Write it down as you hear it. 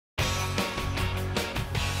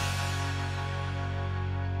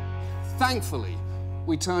Thankfully,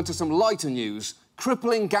 we turn to some lighter news: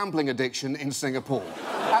 crippling gambling addiction in Singapore.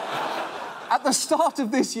 At the start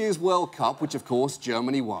of this year's World Cup, which of course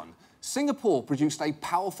Germany won, Singapore produced a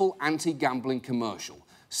powerful anti-gambling commercial.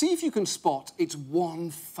 See if you can spot its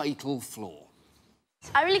one fatal flaw.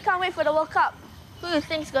 I really can't wait for the World Cup. Who do you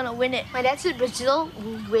think's gonna win it? My dad said Brazil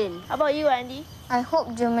will win. How about you, Andy? I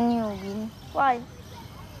hope Germany will win. Why?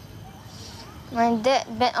 My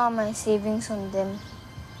dad bet all my savings on them.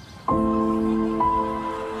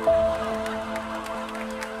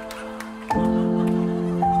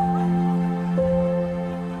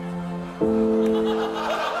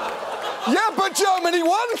 Yeah, but Germany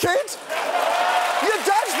won, kid! Your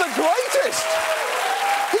dad's the greatest!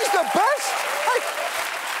 He's the best! Hey,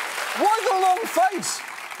 why the long face?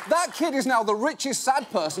 That kid is now the richest sad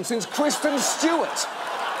person since Kristen Stewart.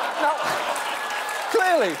 Now,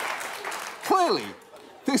 clearly,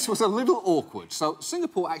 this was a little awkward, so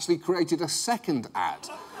Singapore actually created a second ad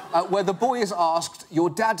where the boy is asked, "Your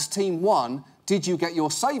dad's team won, did you get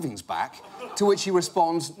your savings back?" To which he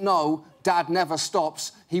responds, "No, Dad never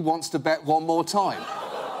stops, he wants to bet one more time."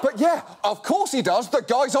 But yeah, of course he does, the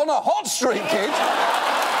guy's on a hot streak, kid.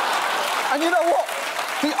 And you know what?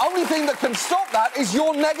 The only thing that can stop that is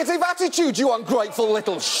your negative attitude, you ungrateful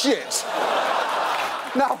little shit.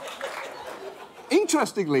 Now,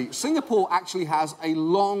 interestingly, Singapore actually has a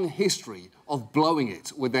long history of blowing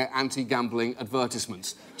it with their anti-gambling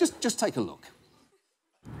advertisements. Just take a look.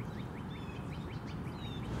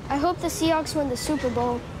 I hope the Seahawks win the Super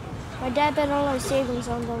Bowl. My dad bet all our savings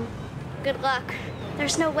on them. Good luck.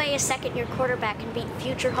 There's no way a second-year quarterback can beat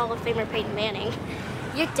future Hall of Famer Peyton Manning.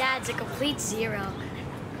 Your dad's a complete zero.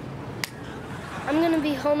 I'm gonna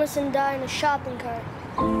be homeless and die in a shopping cart.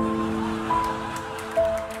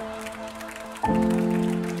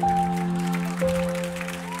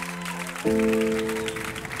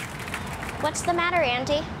 What's the matter,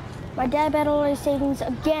 Andy? My dad bet all our savings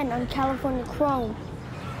again on California Chrome.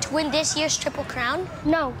 To win this year's Triple Crown?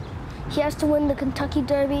 No, he has to win the Kentucky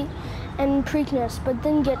Derby and Preakness, but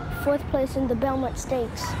then get 4th place in the Belmont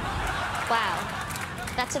Stakes. Wow,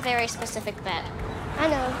 that's a very specific bet. I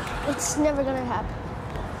know, it's never gonna happen.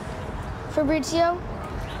 Fabrizio,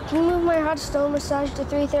 can you move my hot stone massage to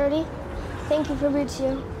 3:30? Thank you,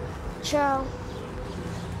 Fabrizio. Ciao.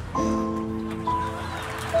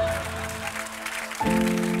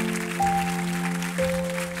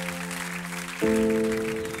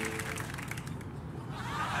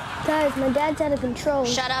 Guys, my dad's out of control.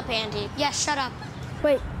 Shut up, Andy. Yes, shut up.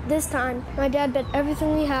 Wait, this time, my dad bet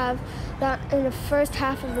everything we have that in the first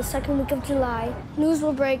half of the second week of July, news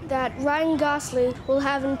will break that Ryan Gosling will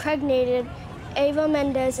have impregnated Eva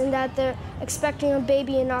Mendes and that they're expecting a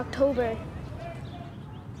baby in October.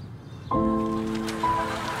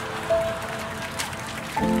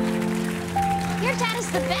 Your dad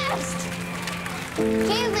is the best.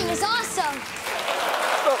 Gambling is awesome.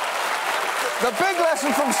 Look, the big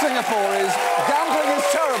lesson from Singapore is gambling is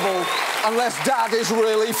terrible unless Dad is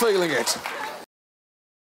really feeling it.